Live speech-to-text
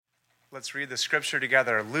Let's read the scripture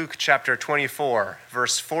together. Luke chapter 24,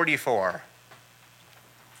 verse 44.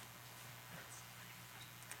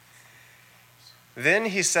 Then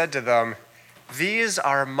he said to them, "These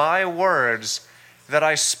are my words that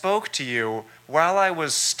I spoke to you while I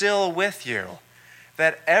was still with you,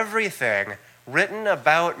 that everything written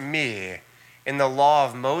about me in the law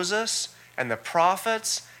of Moses and the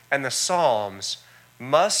prophets and the Psalms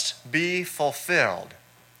must be fulfilled."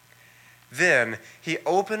 Then he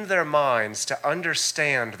opened their minds to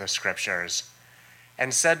understand the scriptures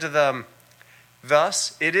and said to them,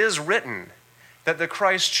 "Thus it is written that the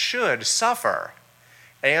Christ should suffer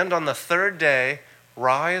and on the third day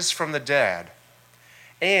rise from the dead,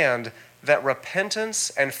 and that repentance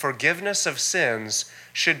and forgiveness of sins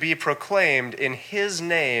should be proclaimed in his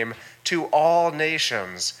name to all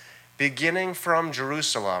nations, beginning from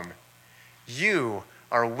Jerusalem. You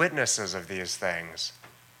are witnesses of these things.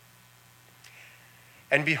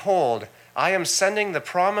 And behold, I am sending the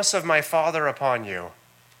promise of my Father upon you.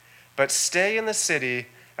 But stay in the city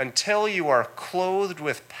until you are clothed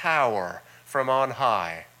with power from on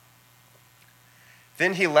high."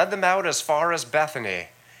 Then he led them out as far as Bethany,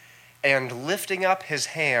 and lifting up his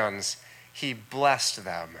hands, he blessed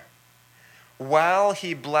them. While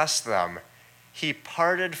he blessed them, he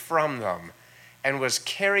parted from them and was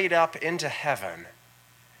carried up into heaven.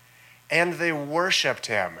 And they worshipped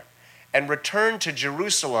him and returned to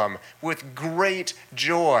Jerusalem with great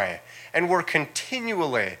joy, and were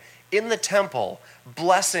continually in the temple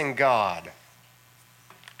blessing God.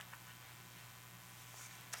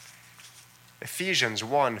 Ephesians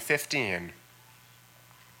 1:15.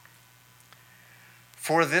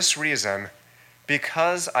 For this reason,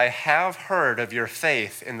 because I have heard of your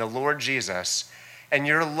faith in the Lord Jesus and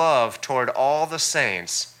your love toward all the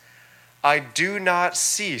saints, I do not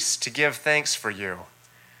cease to give thanks for you,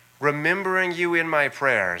 remembering you in my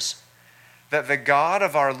prayers, that the God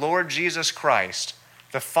of our Lord Jesus Christ,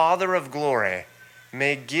 the Father of glory,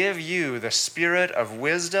 may give you the spirit of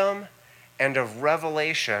wisdom and of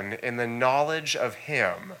revelation in the knowledge of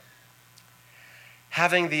him,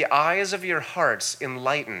 having the eyes of your hearts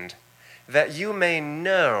enlightened, that you may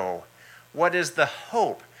know what is the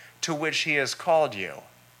hope to which he has called you,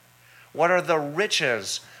 what are the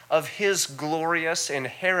riches of his glorious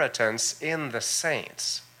inheritance in the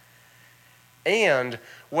saints, and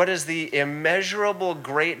what is the immeasurable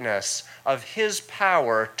greatness of his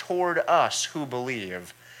power toward us who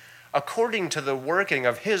believe, according to the working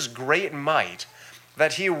of his great might,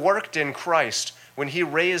 that he worked in Christ when he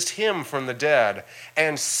raised him from the dead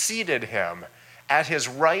and seated him at his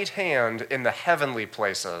right hand in the heavenly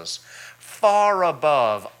places, far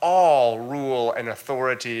above all rule and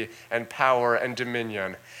authority and power and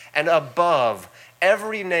dominion, and above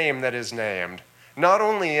every name that is named, not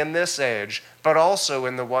only in this age, but also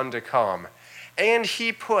in the one to come. And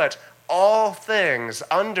he put all things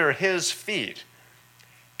under his feet,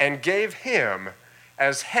 and gave him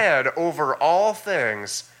as head over all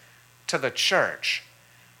things to the church,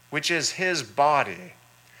 which is his body,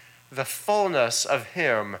 the fullness of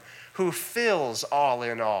him who fills all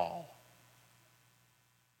in all.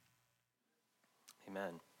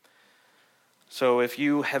 Amen. So if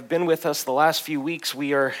you have been with us the last few weeks,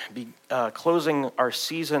 we are closing our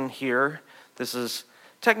season here. This is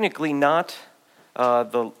technically not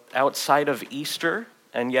the outside of Easter,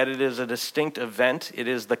 and yet it is a distinct event. It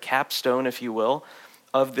is the capstone, if you will,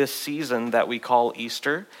 of this season that we call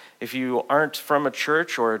Easter. If you aren't from a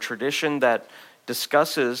church or a tradition that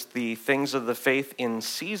discusses the things of the faith in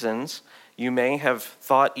seasons, you may have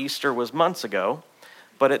thought Easter was months ago.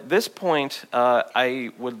 But at this point,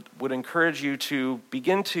 I would encourage you to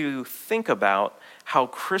begin to think about how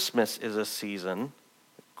Christmas is a season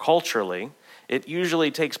culturally. It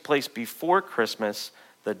usually takes place before Christmas,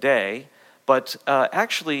 the day, but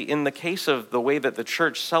actually in the case of the way that the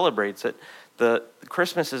church celebrates it, the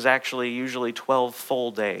Christmas is actually usually 12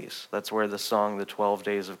 full days. That's where the song, The 12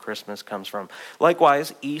 Days of Christmas, comes from.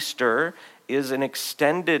 Likewise, Easter is an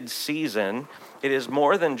extended season. It is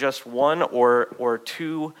more than just one or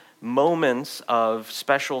two moments of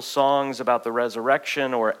special songs about the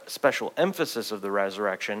resurrection or special emphasis of the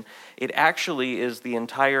resurrection. It actually is the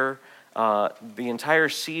entire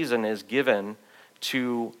season is given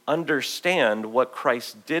to understand what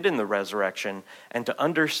Christ did in the resurrection and to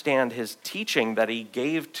understand his teaching that he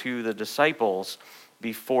gave to the disciples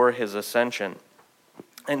before his ascension.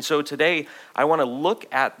 And so today, I want to look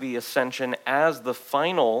at the ascension as the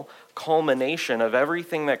final culmination of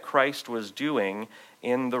everything that Christ was doing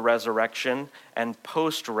in the resurrection and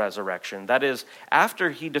post-resurrection. That is,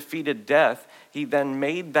 after he defeated death, he then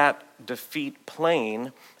made that defeat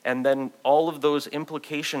plain, and then all of those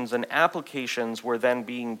implications and applications were then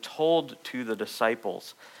being told to the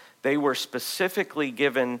disciples. They were specifically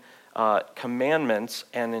given commandments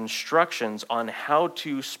and instructions on how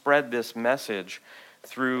to spread this message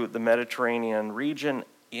through the Mediterranean region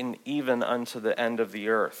and even unto the end of the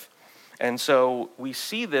earth. And so we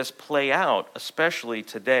see this play out, especially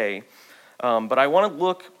today. But I want to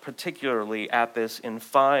look particularly at this in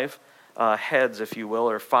five heads, if you will,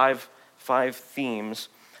 or five themes.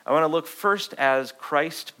 I want to look first as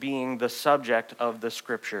Christ being the subject of the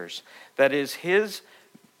Scriptures. That is, his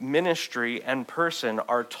ministry and person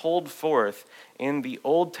are told forth in the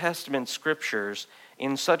Old Testament Scriptures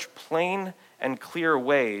in such plain and clear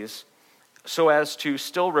ways so as to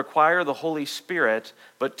still require the Holy Spirit,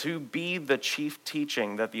 but to be the chief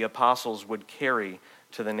teaching that the apostles would carry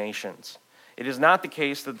to the nations. It is not the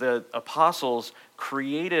case that the apostles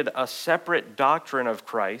created a separate doctrine of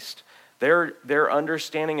Christ. Their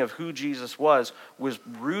understanding of who Jesus was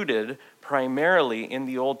rooted primarily in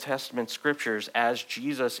the Old Testament Scriptures as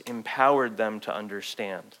Jesus empowered them to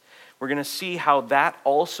understand. We're going to see how that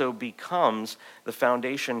also becomes the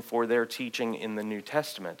foundation for their teaching in the New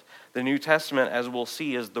Testament. The New Testament, as we'll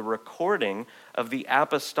see, is the recording of the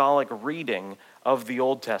apostolic reading of the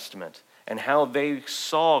Old Testament and how they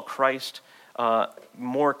saw Christ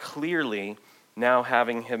more clearly now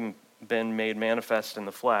having him been made manifest in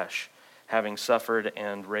the flesh, having suffered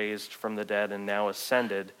and raised from the dead and now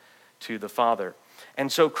ascended to the Father.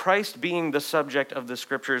 And so Christ being the subject of the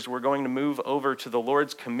Scriptures, we're going to move over to the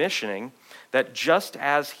Lord's commissioning, that just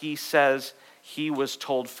as he says he was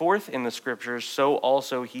told forth in the Scriptures, so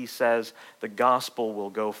also he says the gospel will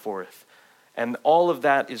go forth. And all of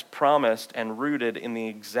that is promised and rooted in the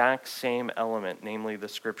exact same element, namely the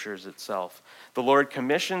Scriptures itself. The Lord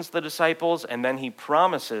commissions the disciples, and then he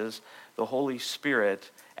promises the Holy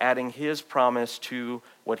Spirit, adding his promise to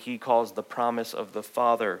what he calls the promise of the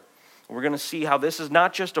Father. We're going to see how this is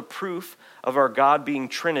not just a proof of our God being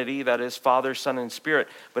Trinity, that is Father, Son, and Spirit,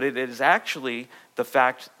 but it is actually the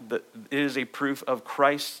fact that it is a proof of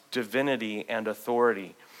Christ's divinity and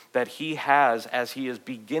authority that he has as he is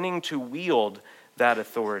beginning to wield that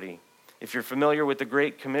authority. If you're familiar with the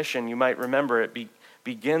Great Commission, you might remember it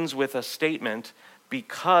begins with a statement,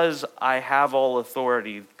 "Because I have all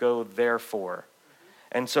authority, go therefore."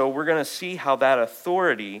 And so we're going to see how that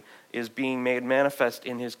authority is being made manifest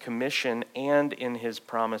in his commission and in his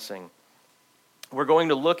promising. We're going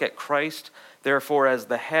to look at Christ, therefore, as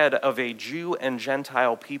the head of a Jew and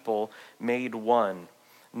Gentile people made one.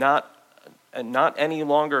 Not any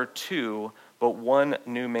longer two, but one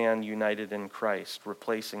new man united in Christ,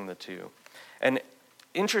 replacing the two. And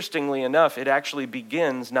interestingly enough, it actually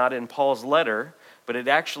begins not in Paul's letter, but it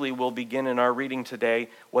actually will begin in our reading today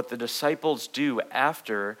what the disciples do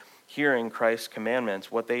after hearing Christ's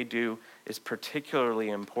commandments. What they do is particularly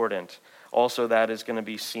important. Also, that is going to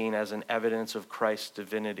be seen as an evidence of Christ's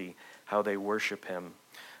divinity, how they worship him.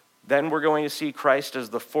 Then we're going to see Christ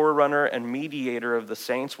as the forerunner and mediator of the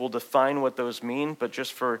saints. We'll define what those mean, but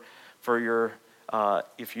just for your,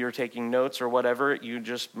 if you're taking notes or whatever, you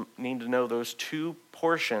just need to know those two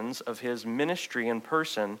portions of his ministry and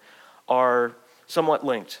person are somewhat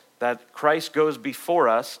linked. That Christ goes before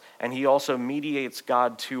us, and he also mediates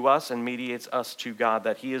God to us and mediates us to God,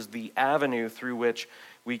 that he is the avenue through which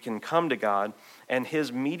we can come to God, and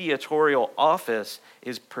his mediatorial office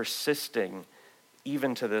is persisting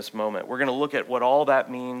even to this moment. We're going to look at what all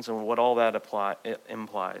that means and what all that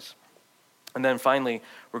implies. And then finally,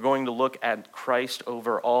 we're going to look at Christ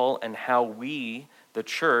over all and how we, the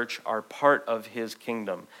church, are part of his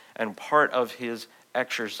kingdom and part of his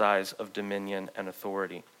exercise of dominion and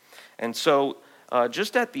authority. And so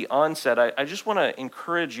just at the onset, I just want to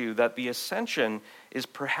encourage you that the ascension is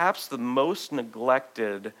perhaps the most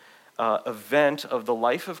neglected event of the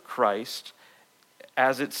life of Christ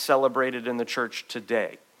as it's celebrated in the church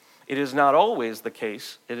today. It is not always the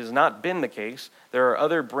case. It has not been the case. There are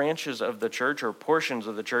other branches of the church or portions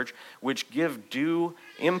of the church which give due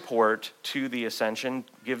import to the ascension,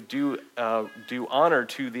 give due honor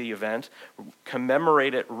to the event,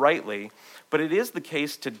 commemorate it rightly. But it is the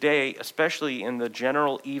case today, especially in the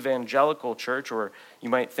general evangelical church, or you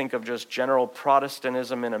might think of just general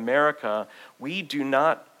Protestantism in America, we do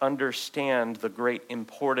not understand the great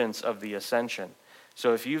importance of the ascension.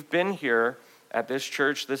 So if you've been here at this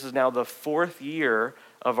church, this is now the 4th year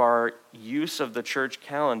of our use of the church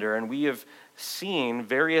calendar, and we have seen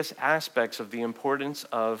various aspects of the importance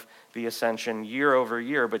of the ascension year over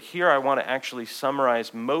year. But here I want to actually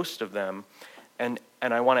summarize most of them, and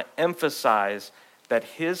I want to emphasize that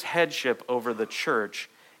his headship over the church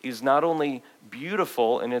is not only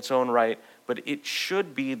beautiful in its own right, but it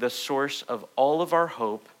should be the source of all of our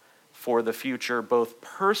hope for the future, both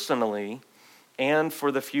personally and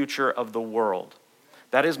for the future of the world.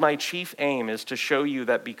 That is my chief aim, is to show you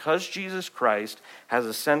that because Jesus Christ has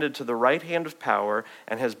ascended to the right hand of power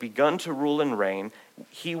and has begun to rule and reign,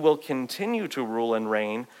 he will continue to rule and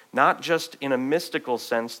reign, not just in a mystical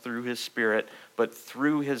sense through his Spirit, but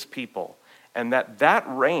through his people. And that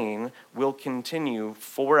reign will continue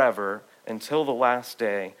forever until the last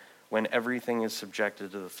day, when everything is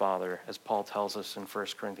subjected to the Father, as Paul tells us in 1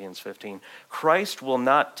 Corinthians 15. Christ will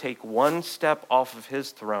not take one step off of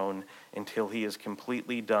his throne until he is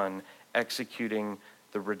completely done executing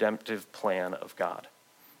the redemptive plan of God.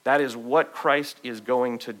 That is what Christ is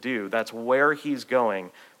going to do. That's where he's going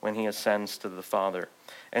when he ascends to the Father.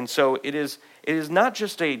 And so it is not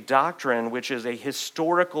just a doctrine which is a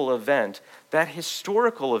historical event. That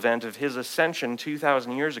historical event of his ascension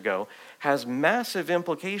 2,000 years ago has massive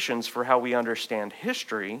implications for how we understand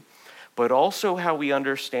history, but also how we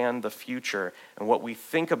understand the future and what we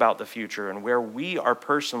think about the future and where we are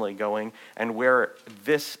personally going and where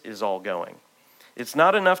this is all going. It's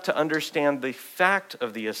not enough to understand the fact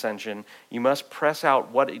of the ascension. You must press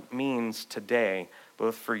out what it means today,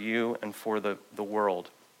 both for you and for the world.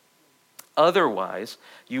 Otherwise,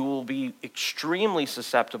 you will be extremely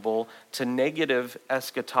susceptible to negative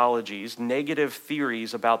eschatologies, negative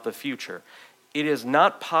theories about the future. It is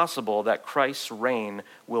not possible that Christ's reign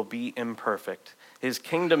will be imperfect. His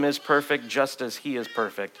kingdom is perfect just as he is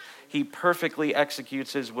perfect. He perfectly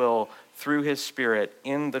executes his will through his Spirit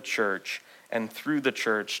in the church and through the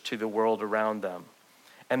church to the world around them.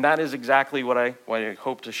 And that is exactly what I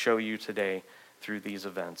hope to show you today through these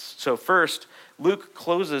events. So first, Luke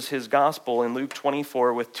closes his gospel in Luke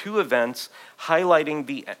 24 with two events highlighting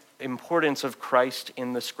the importance of Christ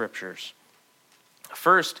in the scriptures.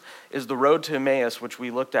 First is the road to Emmaus, which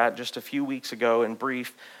we looked at just a few weeks ago in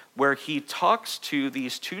brief, where he talks to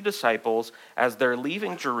these two disciples as they're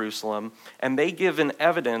leaving Jerusalem, and they give an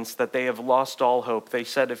evidence that they have lost all hope. They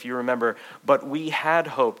said, if you remember, but we had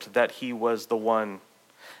hoped that he was the one.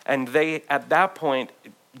 And they, at that point,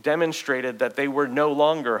 demonstrated that they were no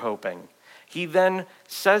longer hoping. He then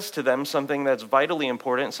says to them something that's vitally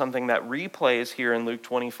important, something that replays here in Luke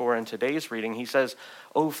 24 in today's reading. He says,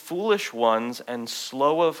 "O foolish ones and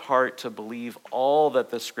slow of heart to believe all that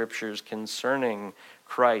the scriptures concerning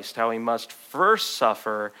Christ, how he must first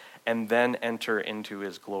suffer and then enter into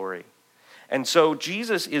his glory." And so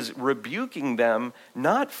Jesus is rebuking them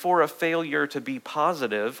not for a failure to be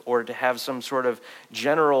positive or to have some sort of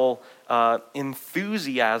general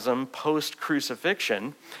enthusiasm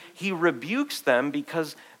post-crucifixion. He rebukes them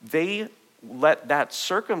because they let that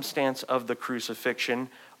circumstance of the crucifixion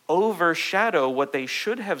overshadow what they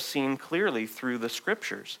should have seen clearly through the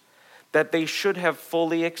scriptures, that they should have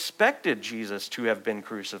fully expected Jesus to have been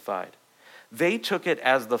crucified. They took it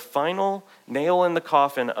as the final nail in the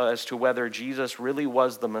coffin as to whether Jesus really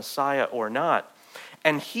was the Messiah or not.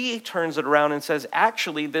 And he turns it around and says,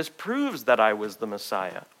 actually, this proves that I was the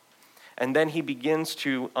Messiah. And then he begins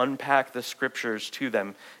to unpack the scriptures to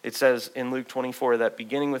them. It says in Luke 24 that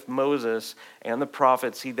beginning with Moses and the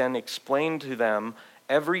prophets, he then explained to them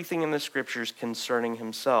everything in the scriptures concerning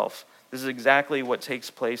himself. This is exactly what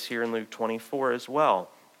takes place here in Luke 24 as well.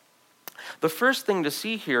 The first thing to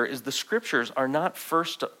see here is the scriptures are not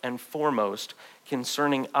first and foremost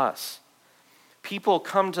concerning us. People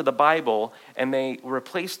come to the Bible and they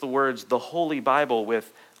replace the words the Holy Bible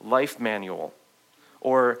with life manual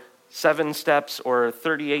or 7 steps or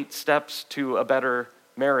 38 steps to a better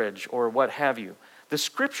marriage or what have you. The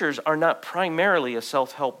scriptures are not primarily a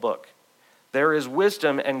self-help book. There is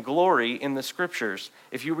wisdom and glory in the scriptures.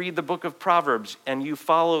 If you read the book of Proverbs and you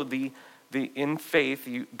follow in faith,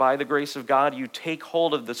 by the grace of God, you take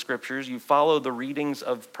hold of the scriptures, you follow the readings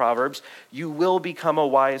of Proverbs, you will become a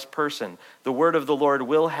wise person. The word of the Lord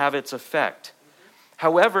will have its effect.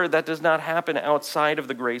 However, that does not happen outside of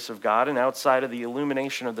the grace of God and outside of the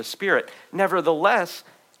illumination of the Spirit. Nevertheless,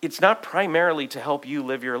 it's not primarily to help you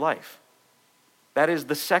live your life. That is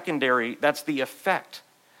the secondary, that's the effect.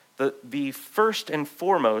 The first and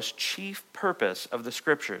foremost chief purpose of the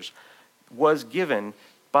scriptures was given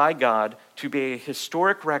by God to be a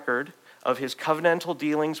historic record of his covenantal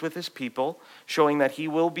dealings with his people, showing that he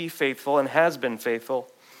will be faithful and has been faithful,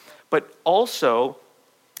 but also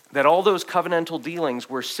that all those covenantal dealings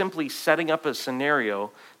were simply setting up a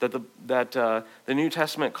scenario that the New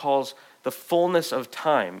Testament calls the fullness of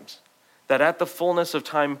times, that at the fullness of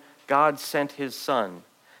time, God sent his Son.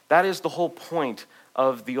 That is the whole point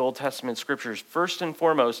of the Old Testament scriptures. First and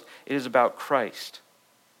foremost, it is about Christ.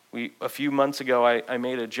 A few months ago, I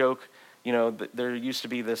made a joke. There used to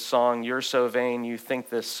be this song, "You're so vain, you think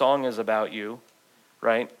this song is about you,"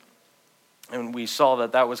 right? And we saw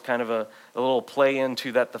that was kind of a little play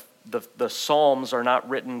into that the Psalms are not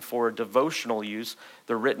written for devotional use.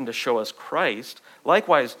 They're written to show us Christ.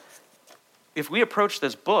 Likewise, if we approach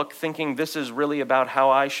this book thinking this is really about how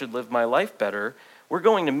I should live my life better, we're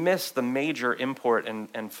going to miss the major import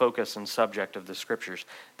and focus and subject of the Scriptures.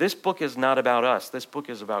 This book is not about us. This book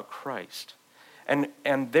is about Christ.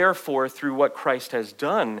 And therefore, through what Christ has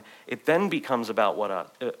done, it then becomes about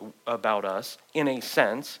us in a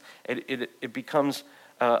sense. It becomes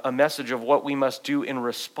a message of what we must do in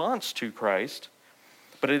response to Christ,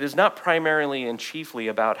 but it is not primarily and chiefly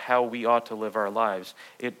about how we ought to live our lives.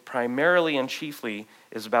 It primarily and chiefly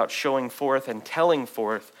is about showing forth and telling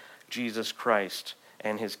forth Jesus Christ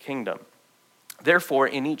and his kingdom. Therefore,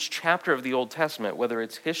 in each chapter of the Old Testament, whether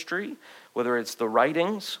it's history, whether it's the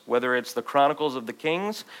writings, whether it's the Chronicles of the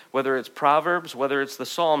Kings, whether it's Proverbs, whether it's the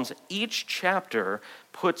Psalms, each chapter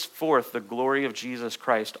puts forth the glory of Jesus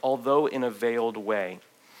Christ, although in a veiled way.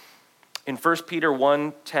 In 1 Peter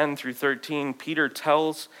 1:10 through 13, Peter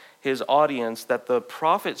tells his audience that the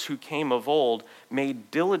prophets who came of old made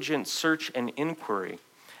diligent search and inquiry.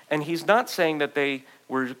 And he's not saying that they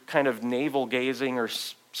were kind of navel-gazing or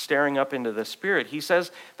staring up into the Spirit. He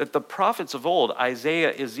says that the prophets of old,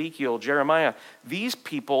 Isaiah, Ezekiel, Jeremiah, these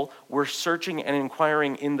people were searching and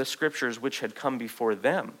inquiring in the Scriptures which had come before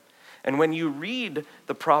them. And when you read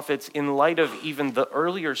the prophets in light of even the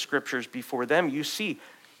earlier Scriptures before them, you see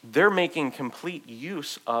they're making complete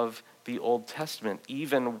use of the Old Testament,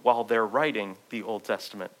 even while they're writing the Old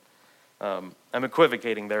Testament. I'm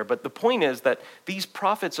equivocating there, but the point is that these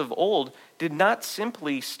prophets of old did not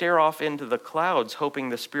simply stare off into the clouds hoping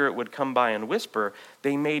the Spirit would come by and whisper.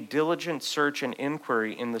 They made diligent search and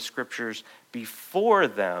inquiry in the Scriptures before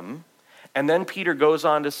them. And then Peter goes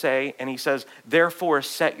on to say, and he says, therefore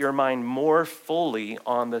set your mind more fully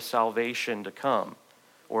on the salvation to come,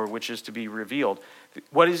 or which is to be revealed.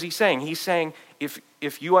 What is he saying? He's saying,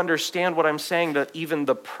 if you understand what I'm saying, that even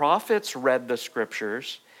the prophets read the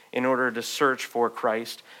Scriptures in order to search for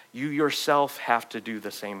Christ, you yourself have to do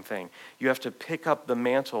the same thing. You have to pick up the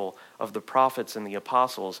mantle of the prophets and the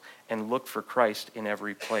apostles and look for Christ in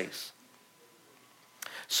every place.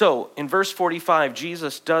 So, in verse 45,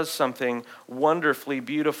 Jesus does something wonderfully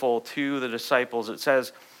beautiful to the disciples. It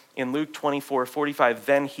says in Luke 24:45,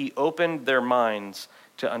 then he opened their minds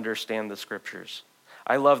to understand the Scriptures.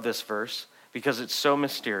 I love this verse because it's so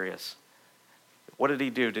mysterious. What did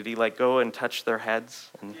he do? Did he go and touch their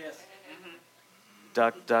heads? And yes. Mm-hmm.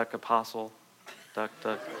 Duck, duck, apostle. Duck,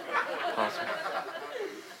 duck, apostle.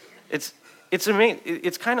 It's amazing.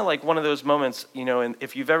 It's kind of like one of those moments, and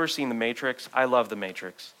if you've ever seen The Matrix, I love The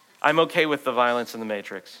Matrix. I'm okay with the violence in The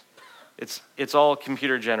Matrix. It's all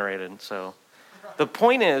computer generated. So the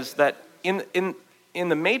point is that in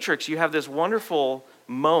The Matrix, you have this wonderful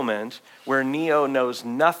moment where Neo knows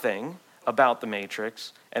nothing about the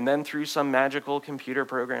Matrix, and then through some magical computer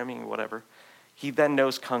programming, whatever, he then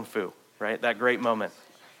knows Kung Fu, right? That great moment.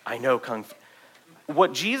 I know Kung Fu.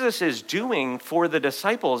 What Jesus is doing for the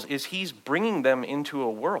disciples is he's bringing them into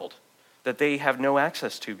a world that they have no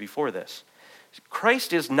access to before this.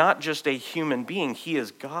 Christ is not just a human being, he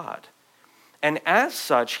is God. And as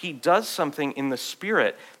such, he does something in the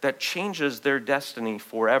Spirit that changes their destiny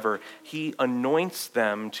forever. He anoints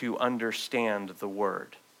them to understand the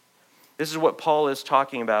Word. This is what Paul is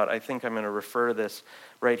talking about. I think I'm going to refer to this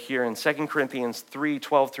right here in 2 Corinthians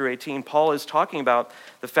 3:12 through 18. Paul is talking about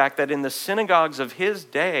the fact that in the synagogues of his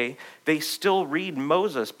day, they still read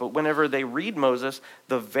Moses, but whenever they read Moses,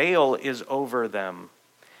 the veil is over them.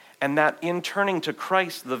 And that in turning to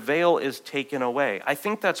Christ, the veil is taken away. I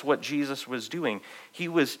think that's what Jesus was doing. He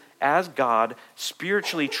was, as God,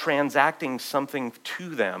 spiritually transacting something to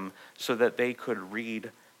them so that they could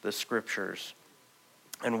read the Scriptures.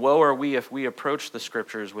 And woe are we if we approach the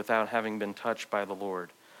Scriptures without having been touched by the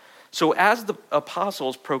Lord. So as the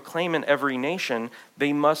apostles proclaim in every nation,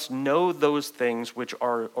 they must know those things which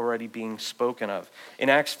are already being spoken of. In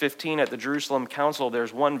Acts 15 at the Jerusalem Council,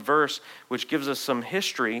 there's one verse which gives us some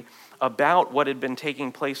history about what had been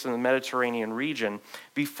taking place in the Mediterranean region.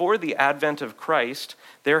 Before the advent of Christ,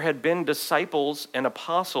 there had been disciples and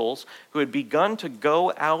apostles who had begun to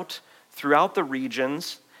go out throughout the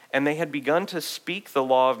regions, and they had begun to speak the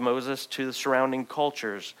law of Moses to the surrounding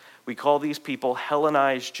cultures. We call these people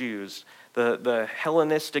Hellenized Jews. The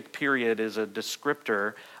Hellenistic period is a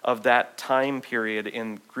descriptor of that time period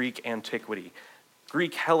in Greek antiquity.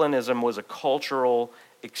 Greek Hellenism was a cultural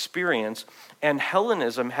experience, and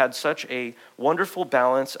Hellenism had such a wonderful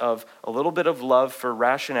balance of a little bit of love for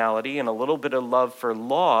rationality and a little bit of love for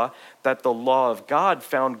law that the law of God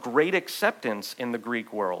found great acceptance in the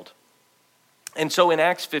Greek world. And so in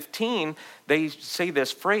Acts 15, they say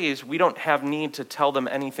this phrase, we don't have need to tell them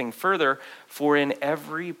anything further, for in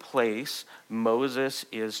every place Moses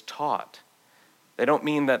is taught. They don't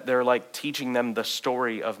mean that they're like teaching them the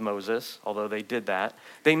story of Moses, although they did that.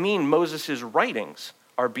 They mean Moses' writings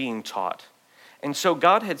are being taught. And so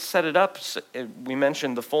God had set it up, we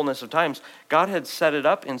mentioned the fullness of times, God had set it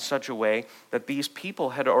up in such a way that these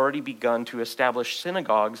people had already begun to establish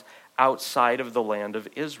synagogues outside of the land of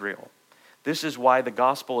Israel. This is why the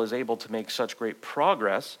gospel is able to make such great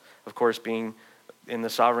progress. Of course, being in the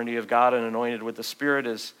sovereignty of God and anointed with the Spirit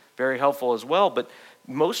is very helpful as well, but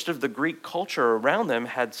most of the Greek culture around them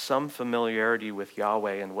had some familiarity with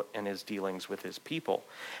Yahweh and his dealings with his people.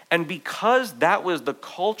 And because that was the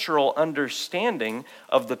cultural understanding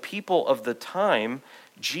of the people of the time,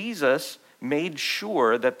 Jesus made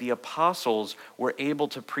sure that the apostles were able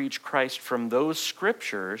to preach Christ from those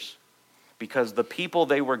scriptures because the people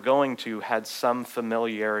they were going to had some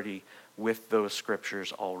familiarity with those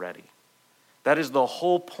scriptures already. That is the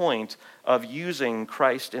whole point of using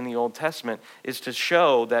Christ in the Old Testament, is to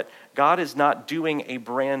show that God is not doing a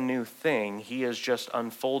brand new thing. He is just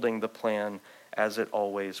unfolding the plan as it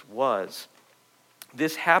always was.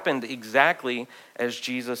 This happened exactly as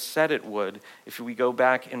Jesus said it would. If we go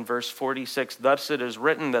back in verse 46, thus it is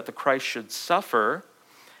written that the Christ should suffer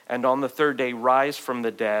and on the third day rise from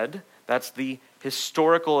the dead. That's the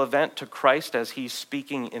historical event to Christ as he's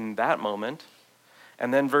speaking in that moment.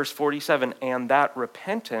 And then verse 47, and that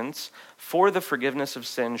repentance for the forgiveness of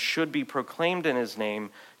sins should be proclaimed in his name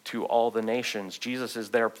to all the nations. Jesus is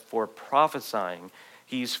therefore prophesying.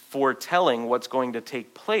 He's foretelling what's going to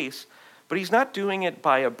take place, but he's not doing it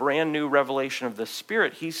by a brand new revelation of the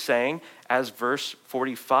Spirit. He's saying, as verse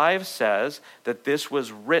 45 says, that this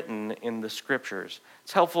was written in the scriptures.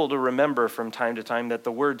 It's helpful to remember from time to time that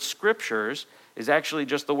the word scriptures is actually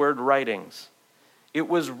just the word writings. It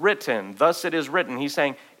was written, thus it is written. He's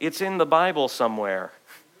saying it's in the Bible somewhere.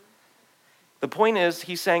 The point is,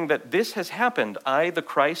 he's saying that this has happened. I, the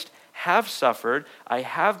Christ, have suffered. I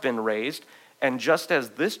have been raised. And just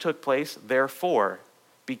as this took place, therefore,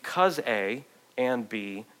 because A and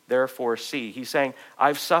B, therefore C. He's saying,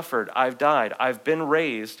 I've suffered, I've died, I've been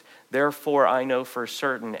raised. Therefore, I know for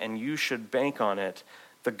certain, and you should bank on it,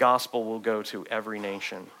 the gospel will go to every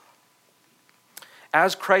nation.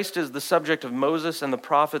 As Christ is the subject of Moses and the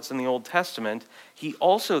prophets in the Old Testament, he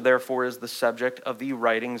also therefore is the subject of the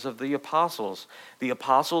writings of the apostles. The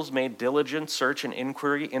apostles made diligent search and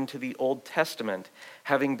inquiry into the Old Testament,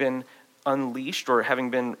 having been unleashed or having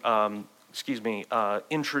been,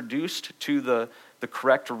 introduced to the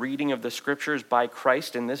correct reading of the scriptures by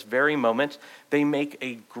Christ in this very moment. They make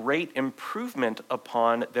a great improvement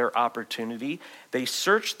upon their opportunity. They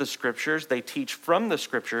search the scriptures, they teach from the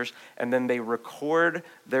scriptures, and then they record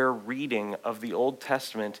their reading of the Old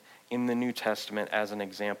Testament in the New Testament as an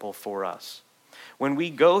example for us. When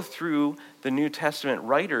we go through the New Testament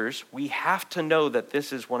writers, we have to know that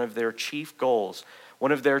this is one of their chief goals.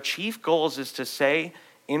 One of their chief goals is to say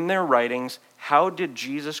in their writings, how did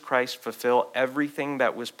Jesus Christ fulfill everything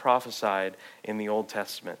that was prophesied in the Old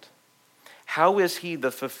Testament? How is he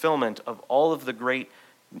the fulfillment of all of the great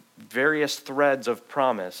various threads of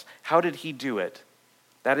promise? How did he do it?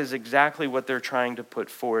 That is exactly what they're trying to put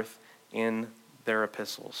forth in their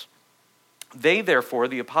epistles. They, therefore,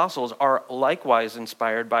 the apostles, are likewise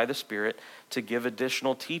inspired by the Spirit to give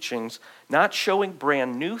additional teachings, not showing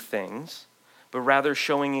brand new things, but rather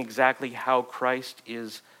showing exactly how Christ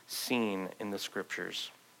is seen in the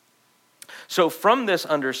scriptures. So from this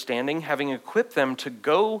understanding, having equipped them to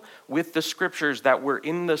go with the scriptures that were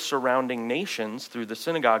in the surrounding nations through the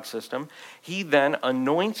synagogue system, he then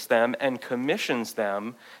anoints them and commissions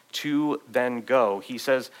them to then go. He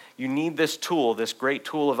says, you need this tool, this great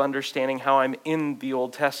tool of understanding how I'm in the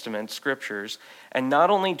Old Testament scriptures. And not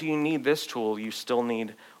only do you need this tool, you still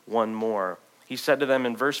need one more. He said to them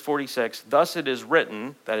in verse 46, thus it is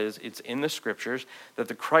written, that is, it's in the scriptures, that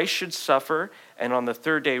the Christ should suffer and on the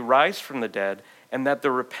third day rise from the dead, and that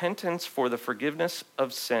the repentance for the forgiveness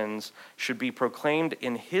of sins should be proclaimed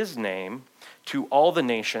in his name to all the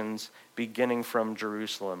nations, beginning from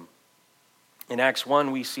Jerusalem. In Acts 1,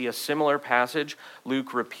 we see a similar passage.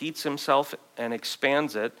 Luke repeats himself and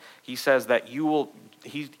expands it. He says that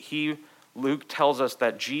Luke tells us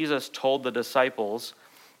that Jesus told the disciples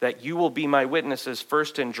that you will be my witnesses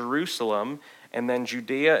first in Jerusalem, and then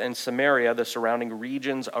Judea and Samaria, the surrounding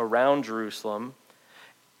regions around Jerusalem,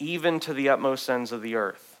 even to the utmost ends of the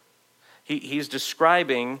earth. He's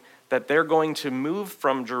describing that they're going to move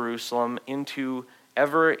from Jerusalem into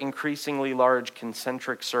ever increasingly large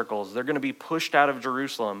concentric circles. They're going to be pushed out of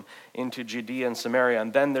Jerusalem into Judea and Samaria,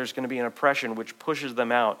 and then there's going to be an oppression which pushes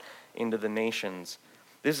them out into the nations.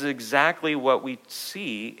 This is exactly what we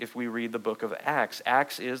see if we read the book of Acts.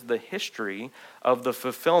 Acts is the history of the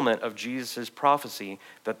fulfillment of Jesus' prophecy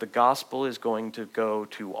that the gospel is going to go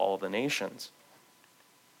to all the nations.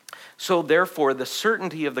 So therefore, the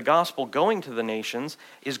certainty of the gospel going to the nations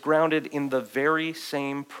is grounded in the very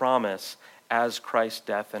same promise as Christ's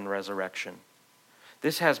death and resurrection.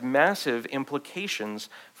 This has massive implications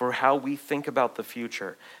for how we think about the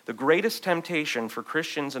future. The greatest temptation for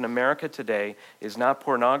Christians in America today is not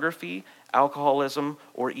pornography, alcoholism,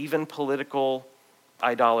 or even political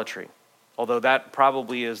idolatry, although that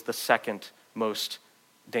probably is the second most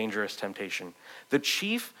dangerous temptation. The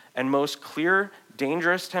chief and most clear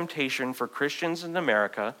dangerous temptation for Christians in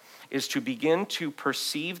America is to begin to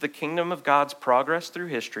perceive the kingdom of God's progress through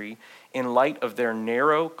history in light of their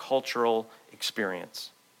narrow cultural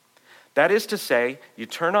experience. That is to say, you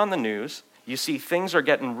turn on the news, you see things are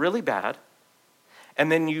getting really bad,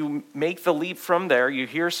 and then you make the leap from there. You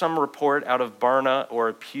hear some report out of Barna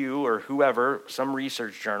or Pew or whoever, some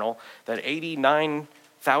research journal, that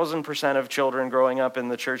 89,000% of children growing up in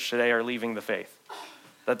the church today are leaving the faith.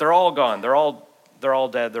 That they're all gone, they're all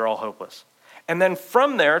dead, they're all hopeless. And then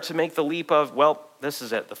from there to make the leap of, well, this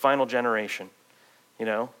is it, the final generation. You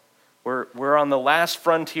know, we're on the last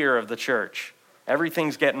frontier of the church.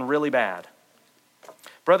 Everything's getting really bad.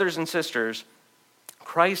 Brothers and sisters,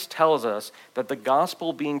 Christ tells us that the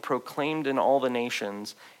gospel being proclaimed in all the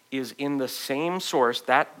nations is in the same source,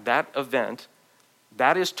 that event,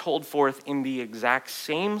 that is told forth in the exact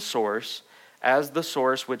same source as the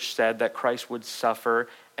source which said that Christ would suffer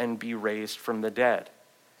and be raised from the dead.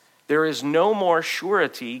 There is no more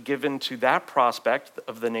surety given to that prospect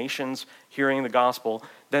of the nations hearing the gospel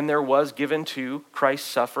than there was given to Christ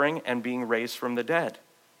suffering and being raised from the dead.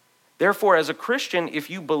 Therefore, as a Christian, if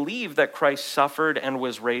you believe that Christ suffered and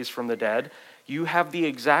was raised from the dead, you have the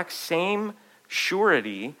exact same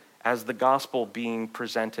surety as the gospel being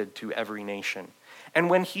presented to every nation. And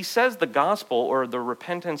when he says the gospel, or the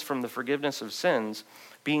repentance from the forgiveness of sins,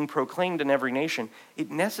 being proclaimed in every nation, it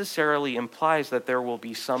necessarily implies that there will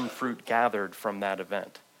be some fruit gathered from that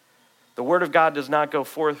event. The word of God does not go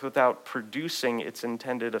forth without producing its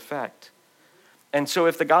intended effect. And so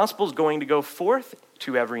if the gospel is going to go forth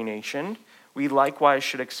to every nation, we likewise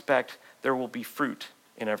should expect there will be fruit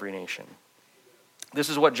in every nation. This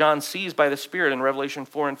is what John sees by the Spirit in Revelation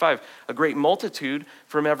 4 and 5, a great multitude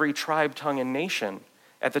from every tribe, tongue, and nation.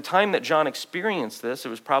 At the time that John experienced this, it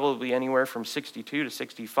was probably anywhere from 62 to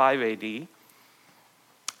 65 AD.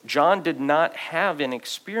 John did not have an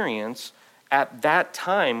experience at that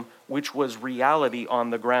time which was reality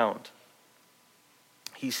on the ground.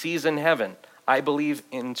 He sees in heaven, I believe,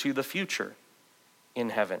 into the future in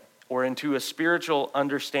heaven, or into a spiritual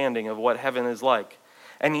understanding of what heaven is like.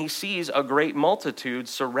 And he sees a great multitude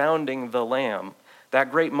surrounding the Lamb.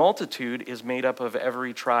 That great multitude is made up of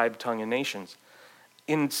every tribe, tongue, and nations.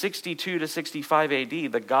 In 62 to 65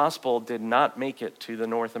 AD, the gospel did not make it to the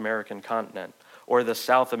North American continent or the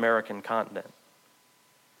South American continent.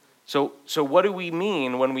 So what do we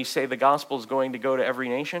mean when we say the gospel is going to go to every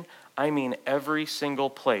nation? I mean every single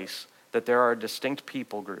place that there are distinct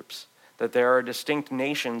people groups, that there are distinct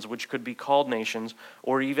nations which could be called nations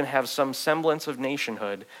or even have some semblance of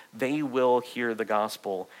nationhood, they will hear the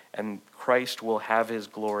gospel and Christ will have his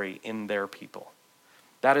glory in their people.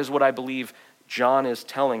 That is what I believe John is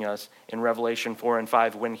telling us in Revelation 4 and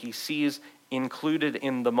 5 when he sees included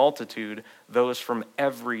in the multitude those from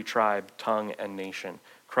every tribe, tongue, and nation.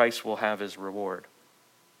 Christ will have his reward.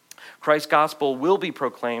 Christ's gospel will be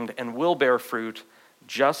proclaimed and will bear fruit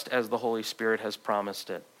just as the Holy Spirit has promised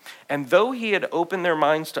it. And though he had opened their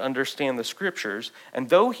minds to understand the scriptures, and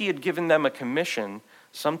though he had given them a commission,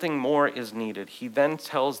 something more is needed. He then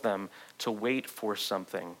tells them to wait for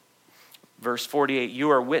something. Verse 48, you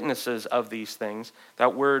are witnesses of these things.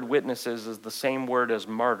 That word witnesses is the same word as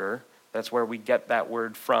martyr. That's where we get that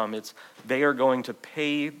word from. It's they are going to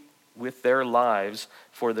pay with their lives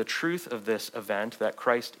for the truth of this event, that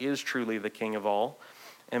Christ is truly the King of all.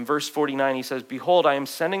 In verse 49, he says, behold, I am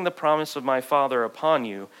sending the promise of my Father upon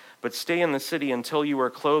you, but stay in the city until you are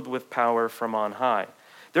clothed with power from on high.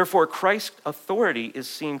 Therefore, Christ's authority is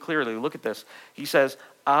seen clearly. Look at this. He says,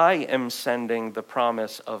 I am sending the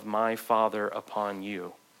promise of my Father upon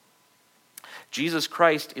you. Jesus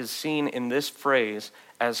Christ is seen in this phrase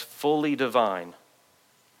as fully divine.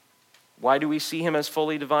 Why do we see him as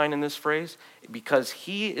fully divine in this phrase? Because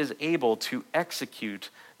he is able to execute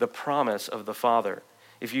the promise of the Father.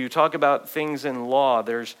 If you talk about things in law,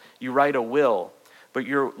 you write a will, but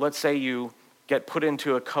let's say you get put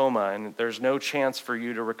into a coma and there's no chance for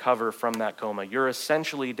you to recover from that coma. You're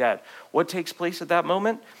essentially dead. What takes place at that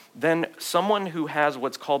moment? Then someone who has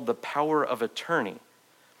what's called the power of attorney,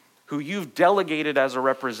 who you've delegated as a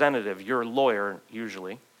representative, your lawyer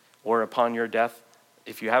usually, or upon your death,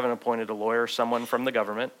 if you haven't appointed a lawyer, someone from the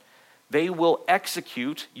government, they will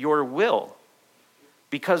execute your will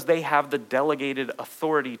because they have the delegated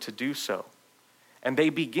authority to do so. And they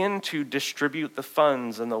begin to distribute the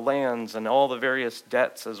funds and the lands and all the various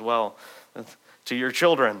debts as well to your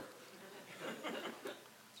children.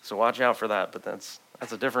 So watch out for that, but that's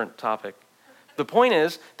a different topic. The point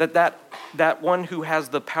is that one who has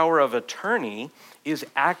the power of attorney is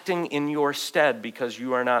acting in your stead because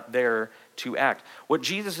you are not there to act. What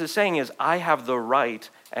Jesus is saying is, I have the right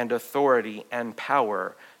and authority and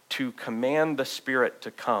power to command the Spirit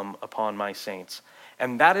to come upon my saints.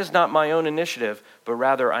 And that is not my own initiative, but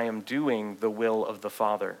rather I am doing the will of the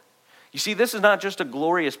Father. You see, this is not just a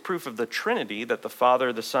glorious proof of the Trinity, that the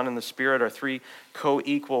Father, the Son, and the Spirit are three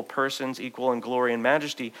co-equal persons, equal in glory and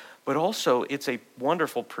majesty, but also it's a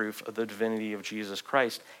wonderful proof of the divinity of Jesus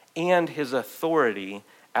Christ and his authority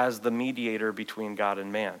as the mediator between God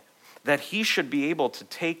and man. That he should be able to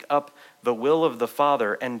take up the will of the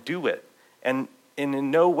Father and do it, and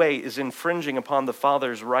in no way is infringing upon the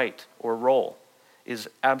Father's right or role, is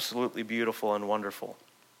absolutely beautiful and wonderful.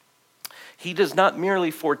 He does not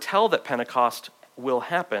merely foretell that Pentecost will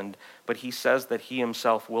happen, but he says that he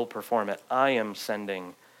himself will perform it. I am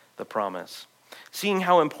sending the promise. Seeing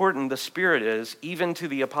how important the Spirit is, even to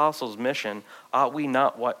the apostles' mission, ought we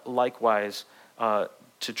not likewise to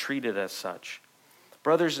treat it as such?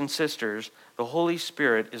 Brothers and sisters, the Holy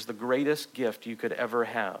Spirit is the greatest gift you could ever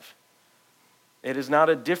have. It is not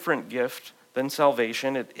a different gift than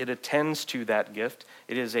salvation. It attends to that gift.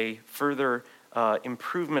 It is a further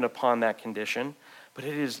improvement upon that condition, but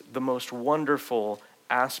it is the most wonderful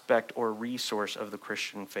aspect or resource of the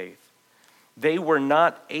Christian faith. They were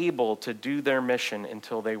not able to do their mission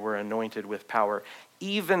until they were anointed with power,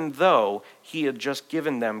 even though he had just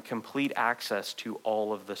given them complete access to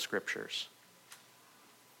all of the Scriptures.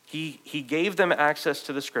 He gave them access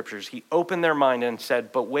to the Scriptures. He opened their mind and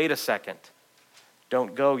said, but wait a second,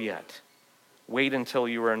 don't go yet. Wait until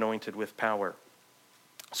you are anointed with power.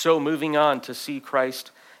 So moving on to see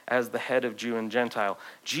Christ as the head of Jew and Gentile.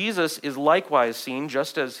 Jesus is likewise seen,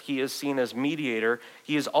 just as he is seen as mediator,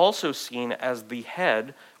 he is also seen as the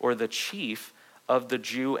head or the chief of the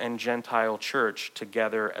Jew and Gentile church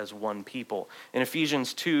together as one people. In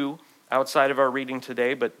Ephesians 2, outside of our reading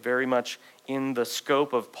today, but very much in the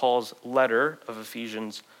scope of Paul's letter of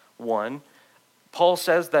Ephesians 1, Paul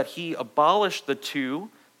says that he abolished the two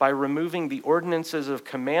by removing the ordinances of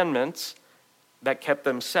commandments that kept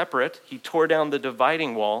them separate. He tore down the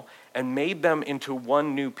dividing wall and made them into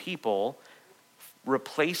one new people,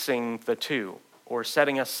 replacing the two or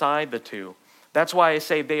setting aside the two. That's why I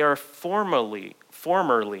say they are formerly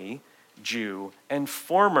Jew and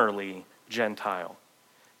formerly Gentile.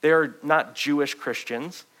 They are not Jewish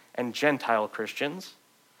Christians and Gentile Christians.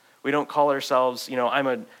 We don't call ourselves, I'm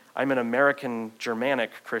an American Germanic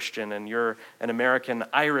Christian and you're an American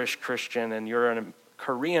Irish Christian and you're a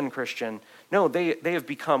Korean Christian. No, they have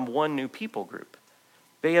become one new people group.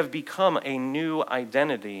 They have become a new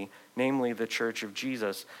identity, namely the Church of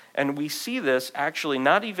Jesus. And we see this actually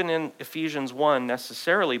not even in Ephesians 1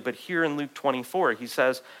 necessarily, but here in Luke 24. He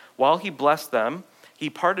says, while he blessed them, he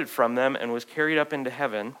parted from them and was carried up into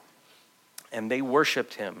heaven, and they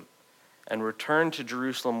worshiped him and returned to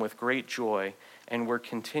Jerusalem with great joy and were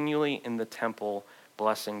continually in the temple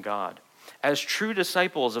blessing God. As true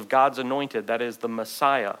disciples of God's anointed, that is the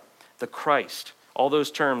Messiah, the Christ, all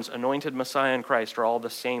those terms, anointed Messiah and Christ, are all the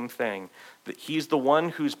same thing. That he's the one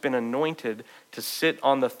who's been anointed to sit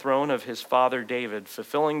on the throne of his father David,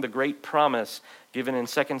 fulfilling the great promise given in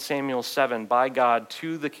 2 Samuel 7 by God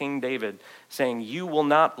to the King David, saying, you will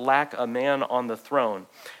not lack a man on the throne.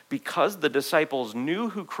 Because the disciples knew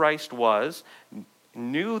who Christ was,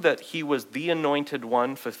 knew that he was the anointed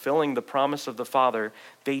one fulfilling the promise of the Father,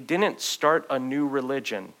 they didn't start a new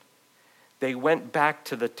religion. They went back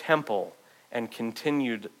to the temple and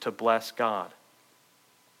continued to bless God.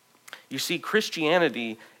 You see,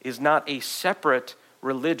 Christianity is not a separate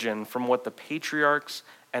religion from what the patriarchs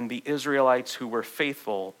and the Israelites who were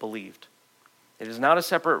faithful believed. It is not a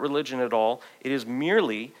separate religion at all. It is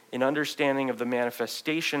merely an understanding of the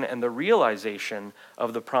manifestation and the realization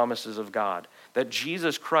of the promises of God, that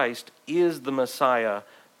Jesus Christ is the Messiah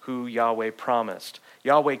who Yahweh promised.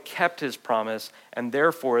 Yahweh kept his promise, and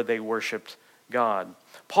therefore they worshiped God.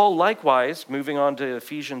 Paul likewise, moving on to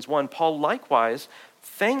Ephesians 1, Paul likewise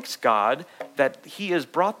thanks God that he has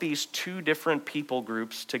brought these two different people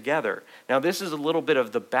groups together. Now, this is a little bit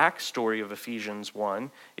of the backstory of Ephesians 1.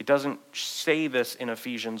 It doesn't say this in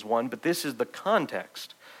Ephesians 1, but this is the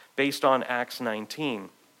context based on Acts 19.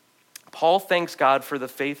 Paul thanks God for the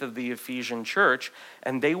faith of the Ephesian church,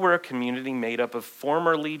 and they were a community made up of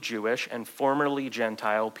formerly Jewish and formerly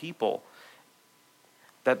Gentile people,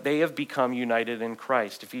 that they have become united in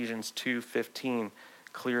Christ. Ephesians 2:15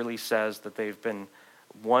 clearly says that they've been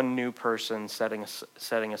one new person setting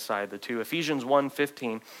aside the two. Ephesians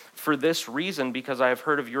 1:15, for this reason, because I have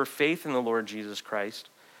heard of your faith in the Lord Jesus Christ,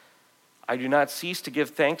 I do not cease to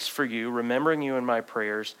give thanks for you, remembering you in my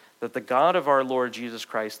prayers, that the God of our Lord Jesus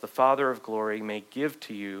Christ, the Father of glory, may give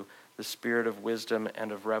to you the spirit of wisdom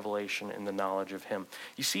and of revelation in the knowledge of him.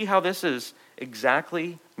 You see how this is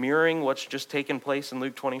exactly mirroring what's just taken place in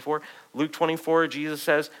Luke 24? Luke 24, Jesus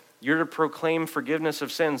says, you're to proclaim forgiveness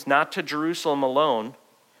of sins, not to Jerusalem alone,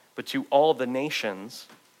 but to all the nations.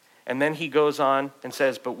 And then he goes on and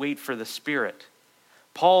says, but wait for the Spirit.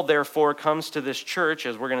 Paul, therefore, comes to this church,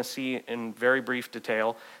 as we're going to see in very brief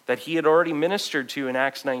detail, that he had already ministered to in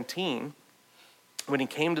Acts 19 when he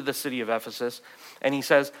came to the city of Ephesus. And he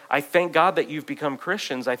says, I thank God that you've become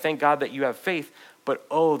Christians. I thank God that you have faith. But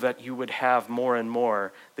oh, that you would have more and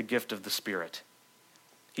more the gift of the Spirit.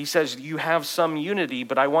 He says, you have some unity,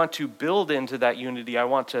 but I want to build into that unity. I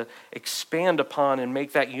want to expand upon and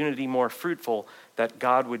make that unity more fruitful, that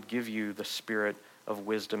God would give you the spirit of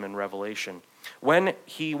wisdom and revelation. When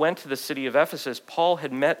he went to the city of Ephesus, Paul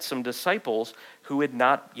had met some disciples who had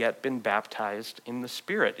not yet been baptized in the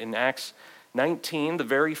Spirit. In Acts 19, the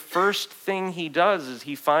very first thing he does is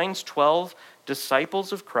he finds 12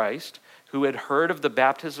 disciples of Christ who had heard of the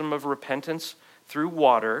baptism of repentance through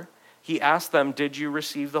water. He asked them, did you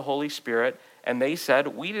receive the Holy Spirit? And they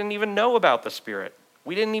said, we didn't even know about the Spirit.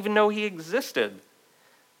 We didn't even know he existed.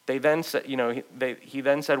 They then said, he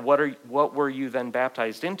then said, what were you then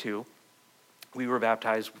baptized into? We were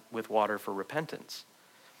baptized with water for repentance.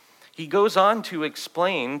 He goes on to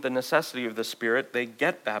explain the necessity of the Spirit. They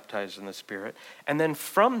get baptized in the Spirit. And then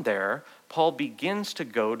from there, Paul begins to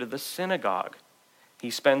go to the synagogue. He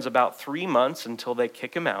spends about 3 months until they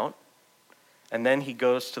kick him out. And then he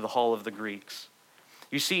goes to the Hall of the Greeks.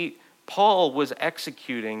 You see, Paul was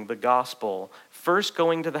executing the gospel, first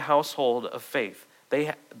going to the household of faith.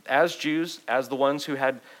 They, as Jews, as the ones who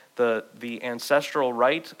had the ancestral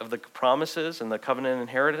right of the promises and the covenant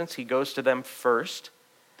inheritance, he goes to them first.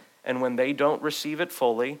 And when they don't receive it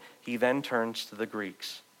fully, he then turns to the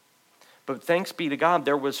Greeks. But thanks be to God,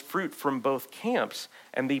 there was fruit from both camps,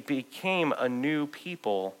 and they became a new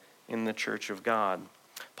people in the church of God.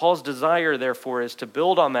 Paul's desire, therefore, is to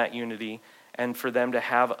build on that unity and for them to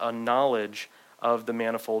have a knowledge of the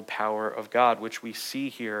manifold power of God, which we see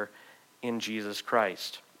here in Jesus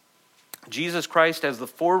Christ. Jesus Christ, as the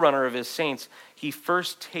forerunner of his saints, he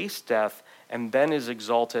first tastes death and then is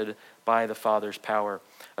exalted by the Father's power.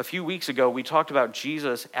 A few weeks ago, we talked about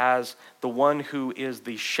Jesus as the one who is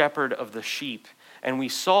the shepherd of the sheep. And we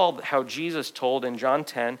saw how Jesus told in John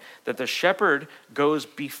 10 that the shepherd goes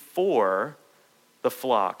before the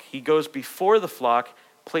flock. He goes before the flock,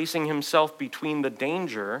 placing himself between the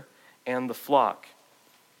danger and the flock.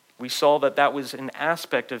 We saw that that was an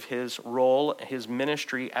aspect of his role, his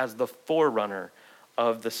ministry as the forerunner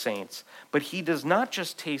of the saints. But he does not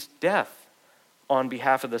just taste death on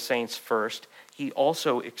behalf of the saints first, he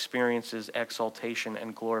also experiences exaltation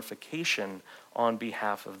and glorification on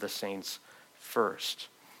behalf of the saints first.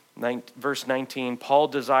 Verse 19, Paul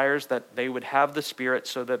desires that they would have the Spirit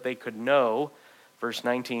so that they could know, verse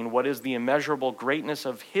 19, what is the immeasurable greatness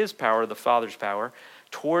of his power, the Father's power,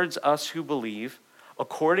 towards us who believe,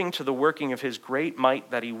 according to the working of his great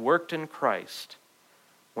might that he worked in Christ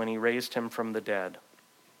when he raised him from the dead.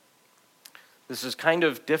 This is kind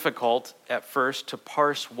of difficult at first to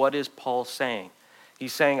parse what is Paul saying.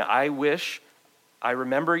 He's saying, I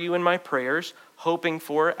remember you in my prayers, hoping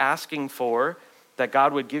for, asking for, that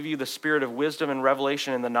God would give you the spirit of wisdom and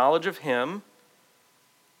revelation in the knowledge of him.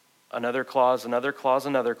 Another clause, another clause,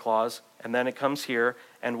 another clause, and then it comes here,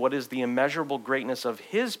 and what is the immeasurable greatness of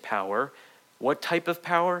his power? What type of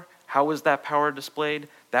power? How was that power displayed?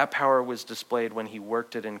 That power was displayed when he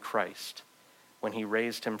worked it in Christ, when he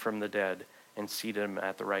raised him from the dead and seated him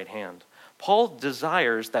at the right hand. Paul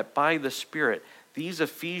desires that by the Spirit, these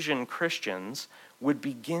Ephesian Christians would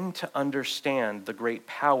begin to understand the great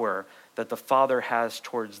power that the Father has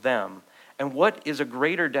towards them. And what is a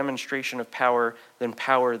greater demonstration of power than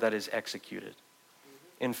power that is executed?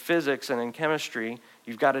 in physics and in chemistry,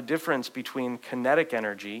 you've got a difference between kinetic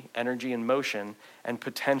energy, energy in motion, and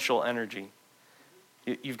potential energy.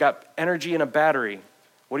 You've got energy in a battery.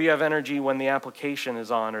 What do you have energy when the application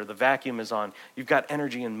is on or the vacuum is on? You've got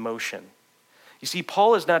energy in motion. You see,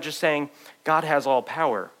 Paul is not just saying God has all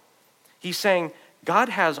power. He's saying God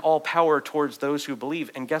has all power towards those who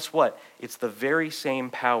believe. And guess what? It's the very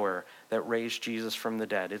same power that raised Jesus from the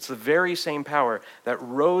dead. It's the very same power that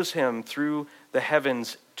rose him through the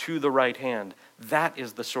heavens to the right hand. That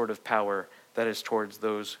is the sort of power that is towards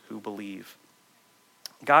those who believe.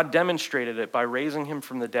 God demonstrated it by raising him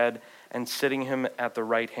from the dead and sitting him at the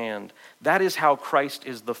right hand. That is how Christ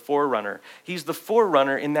is the forerunner. He's the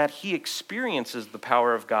forerunner in that he experiences the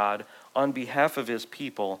power of God on behalf of his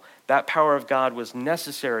people. That power of God was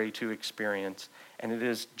necessary to experience, and it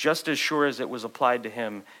is just as sure as it was applied to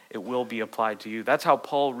him, it will be applied to you. That's how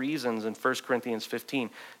Paul reasons in 1 Corinthians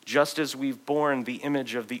 15. Just as we've borne the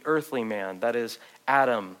image of the earthly man, that is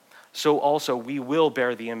Adam, so also we will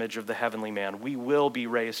bear the image of the heavenly man. We will be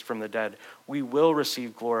raised from the dead. We will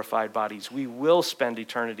receive glorified bodies. We will spend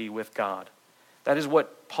eternity with God. That is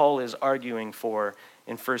what Paul is arguing for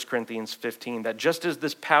in 1 Corinthians 15, that just as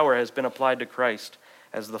this power has been applied to Christ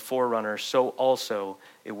as the forerunner, so also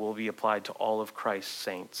it will be applied to all of Christ's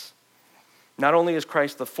saints. Not only is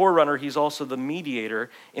Christ the forerunner, he's also the mediator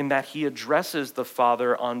in that he addresses the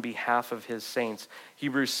Father on behalf of his saints.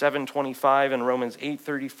 Hebrews 7:25 and Romans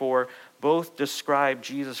 8:34 both describe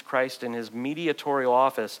Jesus Christ in his mediatorial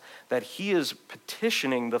office, that he is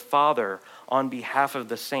petitioning the Father on behalf of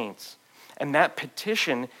the saints. And that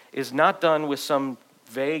petition is not done with some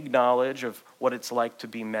vague knowledge of what it's like to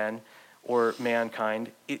be men or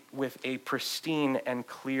mankind, with a pristine and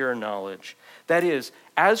clear knowledge. That is,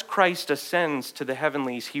 as Christ ascends to the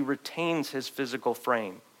heavenlies, he retains his physical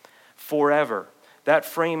frame forever. That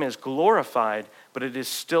frame is glorified, but it is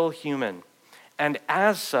still human. And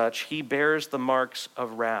as such, he bears the marks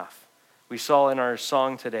of wrath. We saw in our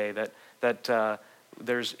song today that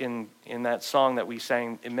there's in that song that we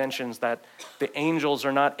sang, it mentions that the angels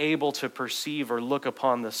are not able to perceive or look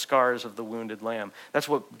upon the scars of the wounded lamb. That's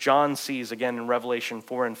what John sees again in Revelation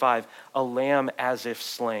 4 and 5, a lamb as if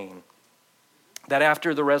slain. That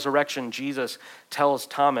after the resurrection, Jesus tells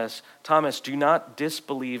Thomas, do not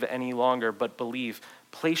disbelieve any longer, but believe.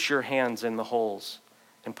 Place your hands in the holes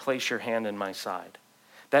and place your hand in my side.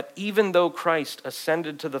 That even though Christ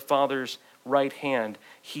ascended to the Father's right hand,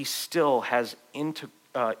 he still has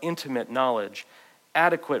intimate knowledge,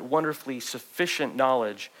 adequate, wonderfully sufficient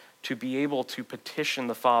knowledge to be able to petition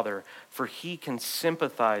the Father, for he can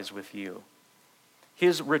sympathize with you.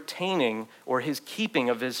 His retaining or his keeping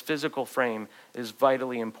of his physical frame is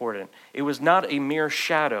vitally important. It was not a mere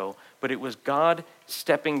shadow, but it was God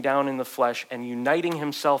stepping down in the flesh and uniting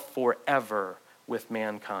himself forever with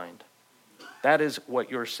mankind. That is what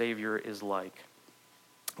your Savior is like.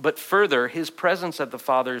 But further, his presence at the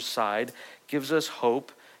Father's side gives us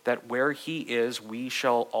hope that where he is, we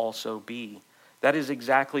shall also be. That is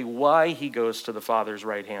exactly why he goes to the Father's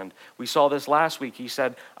right hand. We saw this last week. He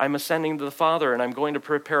said, I'm ascending to the Father and I'm going to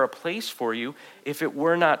prepare a place for you. If it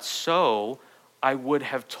were not so, I would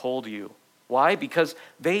have told you. Why? Because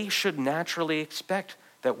they should naturally expect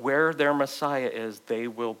that where their Messiah is, they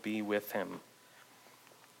will be with him.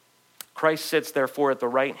 Christ sits therefore at the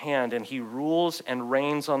right hand, and he rules and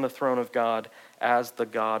reigns on the throne of God as the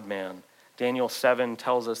God-man. Daniel 7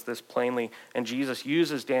 tells us this plainly, and Jesus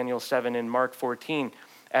uses Daniel 7 in Mark 14.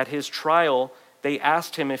 At his trial, they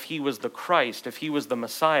asked him if he was the Christ, if he was the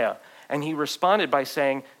Messiah, and he responded by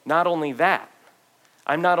saying, not only that,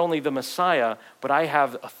 I'm not only the Messiah, but I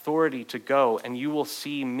have authority to go, and you will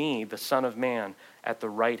see me, the Son of Man, at the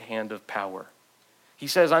right hand of power. He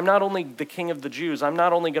says, I'm not only the King of the Jews, I'm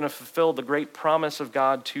not only going to fulfill the great promise of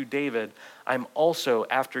God to David, I'm also,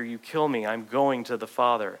 after you kill me, I'm going to the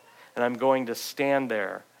Father, and I'm going to stand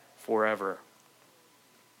there forever.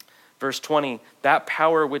 Verse 20, that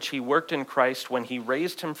power which he worked in Christ when he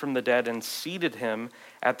raised him from the dead and seated him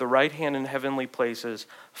at the right hand in heavenly places,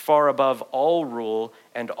 far above all rule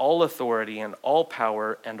and all authority and all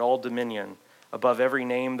power and all dominion, above every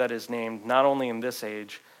name that is named, not only in this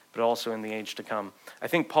age, but also in the age to come. I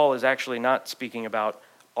think Paul is actually not speaking about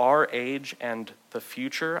our age and the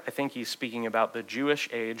future. I think he's speaking about the Jewish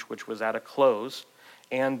age, which was at a close,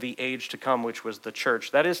 and the age to come, which was the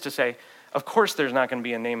church. That is to say, of course there's not going to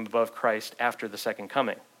be a name above Christ after the second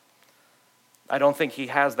coming. I don't think he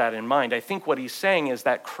has that in mind. I think what he's saying is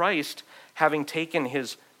that Christ, having taken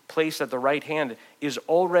his place at the right hand, is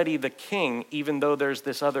already the king, even though there's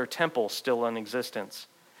this other temple still in existence.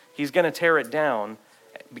 He's going to tear it down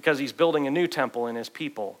because he's building a new temple in his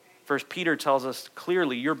people. First Peter tells us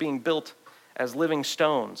clearly, you're being built as living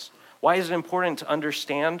stones. Why is it important to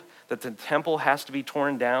understand that the temple has to be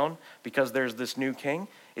torn down because there's this new king?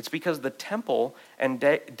 It's because the temple and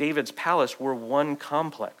David's palace were one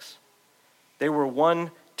complex. They were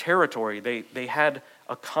one territory. They had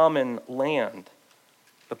a common land.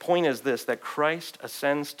 The point is this, that Christ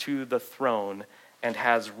ascends to the throne and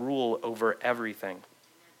has rule over everything.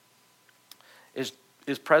 Is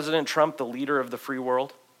President Trump the leader of the free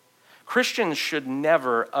world? Christians should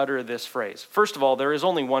never utter this phrase. First of all, there is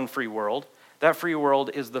only one free world. That free world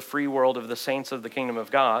is the free world of the saints of the kingdom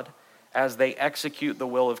of God as they execute the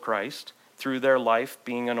will of Christ through their life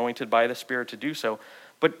being anointed by the Spirit to do so.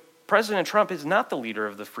 But President Trump is not the leader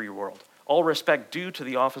of the free world. All respect due to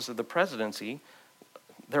the office of the presidency.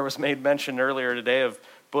 There was made mention earlier today of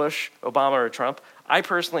Bush, Obama, or Trump. I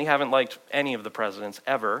personally haven't liked any of the presidents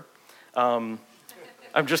ever. I'm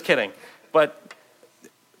just kidding. But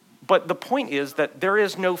the point is that there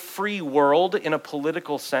is no free world in a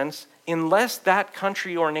political sense unless that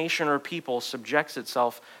country or nation or people subjects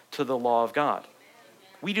itself to the law of God.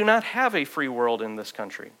 We do not have a free world in this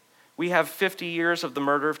country. We have 50 years of the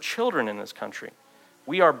murder of children in this country.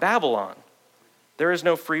 We are Babylon. There is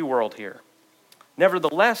no free world here.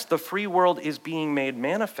 Nevertheless, the free world is being made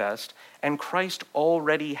manifest, and Christ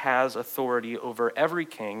already has authority over every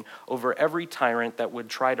king, over every tyrant that would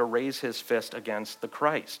try to raise his fist against the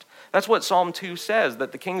Christ. That's what Psalm 2 says,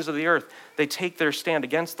 that the kings of the earth, they take their stand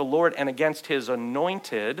against the Lord and against his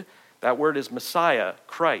anointed, that word is Messiah,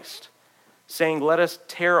 Christ, saying, let us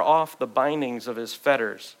tear off the bindings of his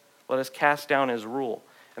fetters. Let us cast down his rule.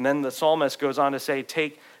 And then the psalmist goes on to say,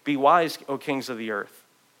 be wise, O kings of the earth.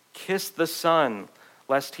 Kiss the Son,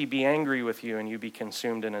 lest he be angry with you and you be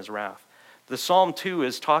consumed in his wrath. The Psalm 2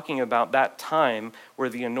 is talking about that time where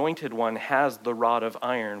the anointed one has the rod of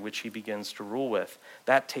iron which he begins to rule with.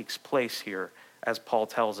 That takes place here, as Paul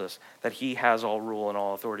tells us, that he has all rule and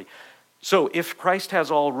all authority. So if Christ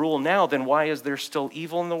has all rule now, then why is there still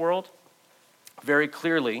evil in the world? Very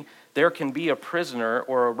clearly, there can be a prisoner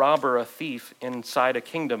or a robber, a thief inside a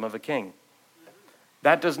kingdom of a king.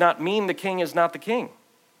 That does not mean the king is not the king.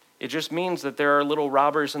 It just means that there are little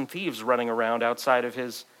robbers and thieves running around outside of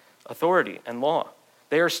his authority and law.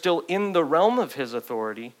 They are still in the realm of his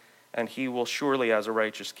authority, and he will surely, as a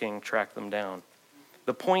righteous king, track them down.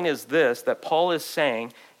 The point is this, that Paul is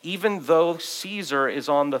saying, even though Caesar is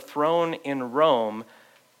on the throne in Rome,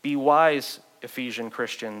 be wise, Ephesian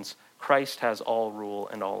Christians, Christ has all rule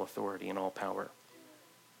and all authority and all power.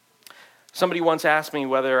 Somebody once asked me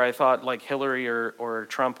whether I thought like Hillary or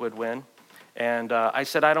Trump would win. And I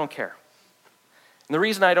said, I don't care. And the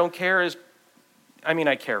reason I don't care is,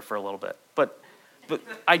 I care for a little bit, but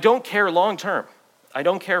I don't care long term. I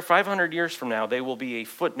don't care 500 years from now, they will be a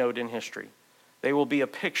footnote in history. They will be a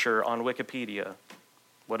picture on Wikipedia,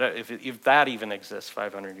 if that even exists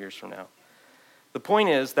 500 years from now. The point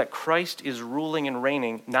is that Christ is ruling and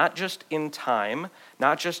reigning, not just in time,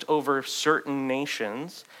 not just over certain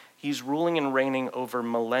nations. He's ruling and reigning over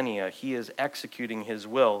millennia. He is executing his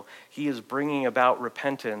will. He is bringing about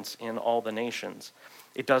repentance in all the nations.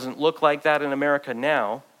 It doesn't look like that in America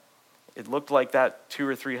now. It looked like that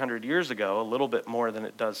 200 or 300 years ago, a little bit more than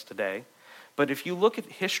it does today. But if you look at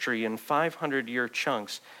history in 500-year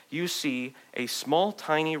chunks, you see a small,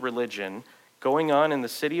 tiny religion going on in the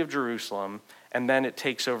city of Jerusalem, and then it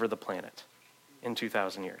takes over the planet in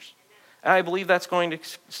 2,000 years. And I believe that's going to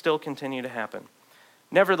still continue to happen.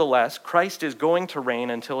 Nevertheless, Christ is going to reign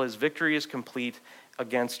until his victory is complete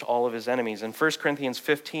against all of his enemies. In 1 Corinthians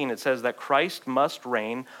 15, it says that Christ must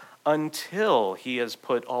reign until he has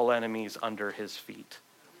put all enemies under his feet.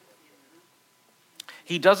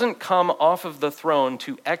 He doesn't come off of the throne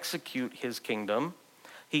to execute his kingdom.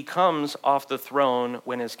 He comes off the throne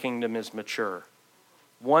when his kingdom is mature.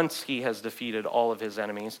 Once he has defeated all of his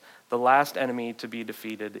enemies, the last enemy to be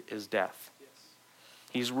defeated is death.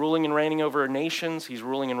 He's ruling and reigning over nations. He's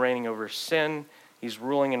ruling and reigning over sin. He's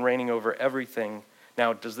ruling and reigning over everything.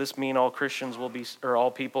 Now, does this mean all Christians will be, or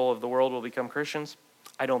all people of the world will become Christians?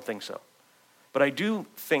 I don't think so. But I do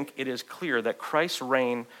think it is clear that Christ's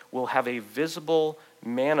reign will have a visible,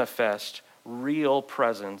 manifest, real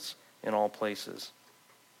presence in all places.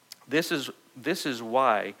 This is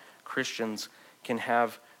why Christians can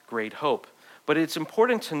have great hope. But it's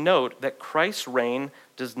important to note that Christ's reign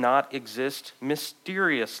does not exist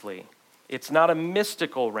mysteriously. It's not a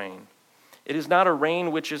mystical reign. It is not a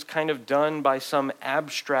reign which is kind of done by some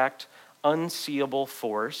abstract, unseeable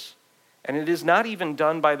force. And it is not even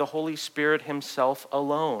done by the Holy Spirit himself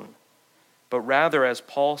alone. But rather, as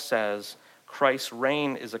Paul says, Christ's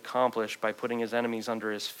reign is accomplished by putting his enemies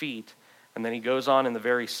under his feet And then he goes on in the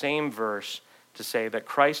very same verse to say that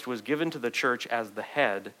Christ was given to the church as the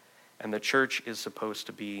head, and the church is supposed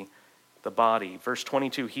to be the body. Verse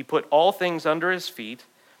 22, he put all things under his feet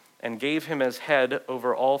and gave him as head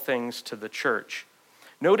over all things to the church.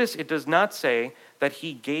 Notice it does not say that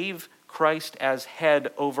he gave Christ as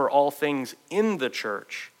head over all things in the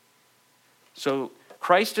church. So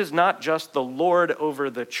Christ is not just the Lord over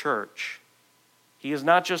the church. He is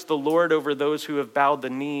not just the Lord over those who have bowed the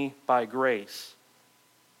knee by grace.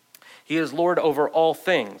 He is Lord over all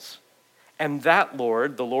things. And that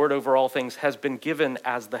Lord, the Lord over all things, has been given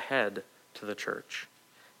as the head to the church.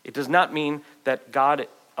 It does not mean that God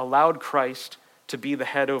allowed Christ to be the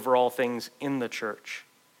head over all things in the church.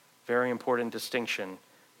 Very important distinction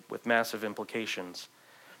with massive implications.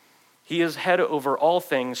 He is head over all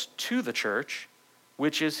things to the church,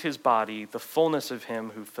 which is his body, the fullness of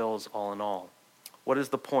him who fills all in all. What is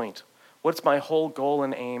the point? What's my whole goal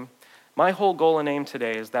and aim? My whole goal and aim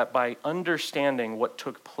today is that by understanding what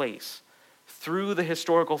took place through the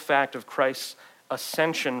historical fact of Christ's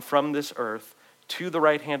ascension from this earth to the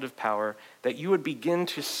right hand of power, that you would begin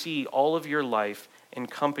to see all of your life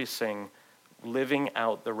encompassing living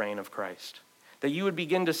out the reign of Christ. That you would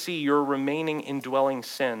begin to see your remaining indwelling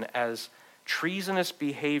sin as treasonous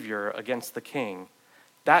behavior against the king,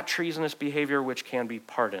 that treasonous behavior which can be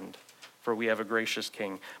pardoned, for we have a gracious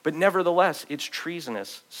king. But nevertheless, it's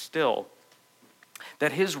treasonous still.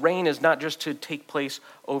 That his reign is not just to take place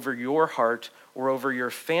over your heart or over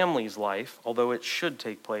your family's life, although it should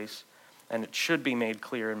take place and it should be made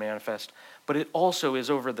clear and manifest, but it also is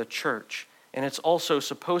over the church, and it's also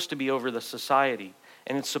supposed to be over the society,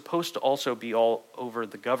 and it's supposed to also be all over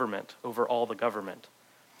the government, over all the government.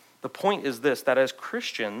 The point is this, that as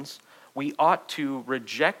Christians, we ought to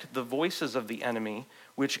reject the voices of the enemy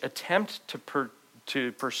which attempt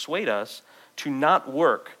to persuade us to not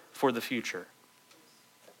work for the future.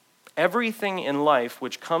 Everything in life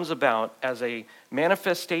which comes about as a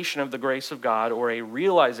manifestation of the grace of God or a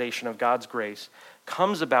realization of God's grace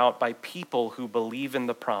comes about by people who believe in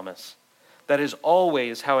the promise. That is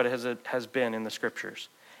always how it has been in the scriptures.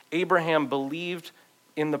 Abraham believed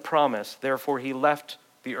in the promise, therefore he left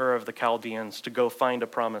the Ur of the Chaldeans to go find a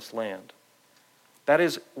promised land. That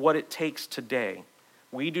is what it takes today.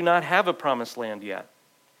 We do not have a promised land yet.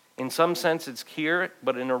 In some sense it's here,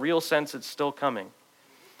 but in a real sense it's still coming.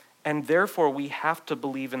 And therefore we have to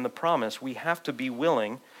believe in the promise. We have to be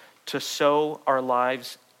willing to sow our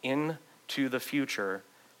lives into the future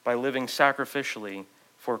by living sacrificially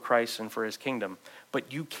for Christ and for his kingdom.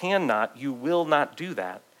 But you will not do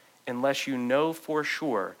that unless you know for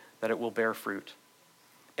sure that it will bear fruit.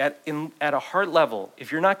 At a heart level,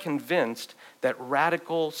 if you're not convinced that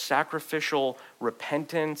radical, sacrificial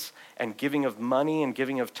repentance and giving of money and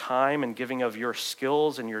giving of time and giving of your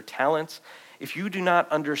skills and your talents, if you do not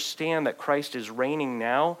understand that Christ is reigning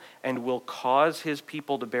now and will cause his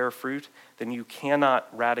people to bear fruit, then you cannot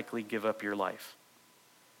radically give up your life.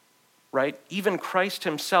 Right? Even Christ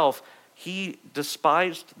himself, he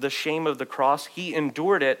despised the shame of the cross. He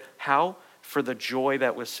endured it. How? For the joy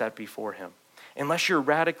that was set before him. Unless you're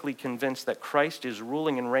radically convinced that Christ is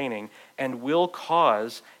ruling and reigning and will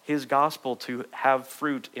cause his gospel to have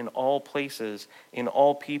fruit in all places, in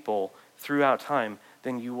all people, throughout time,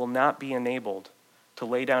 then you will not be enabled to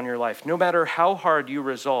lay down your life. No matter how hard you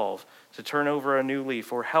resolve to turn over a new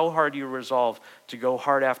leaf or how hard you resolve to go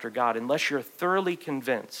hard after God, unless you're thoroughly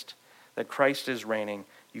convinced that Christ is reigning,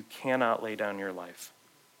 you cannot lay down your life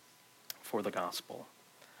for the gospel.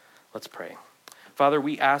 Let's pray. Father,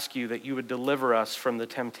 we ask you that you would deliver us from the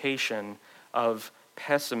temptation of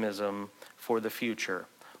pessimism for the future.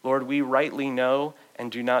 Lord, we rightly know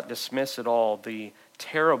and do not dismiss at all the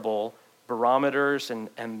terrible barometers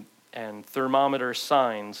and thermometer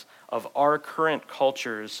signs of our current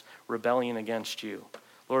culture's rebellion against you.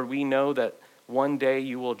 Lord, we know that one day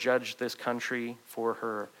you will judge this country for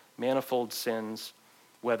her manifold sins,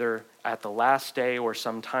 whether at the last day or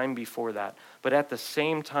some time before that. But at the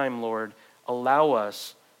same time, Lord, allow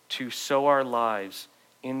us to sow our lives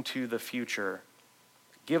into the future.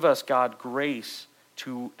 Give us, God, grace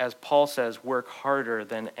to, as Paul says, work harder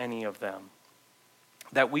than any of them.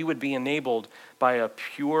 That we would be enabled by a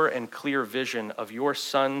pure and clear vision of your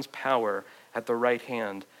Son's power at the right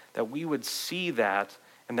hand, that we would see that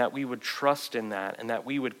and that we would trust in that and that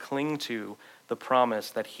we would cling to the promise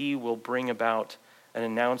that he will bring about an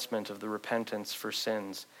announcement of the repentance for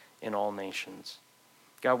sins in all nations.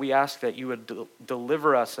 God, we ask that you would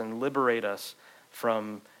deliver us and liberate us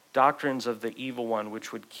from doctrines of the evil one,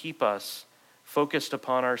 which would keep us focused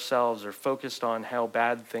upon ourselves or focused on how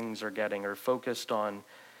bad things are getting or focused on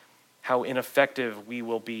how ineffective we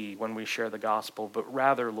will be when we share the gospel, but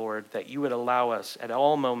rather, Lord, that you would allow us at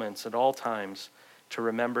all moments, at all times, to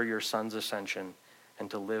remember your Son's ascension and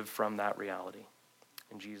to live from that reality.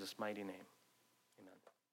 In Jesus' mighty name.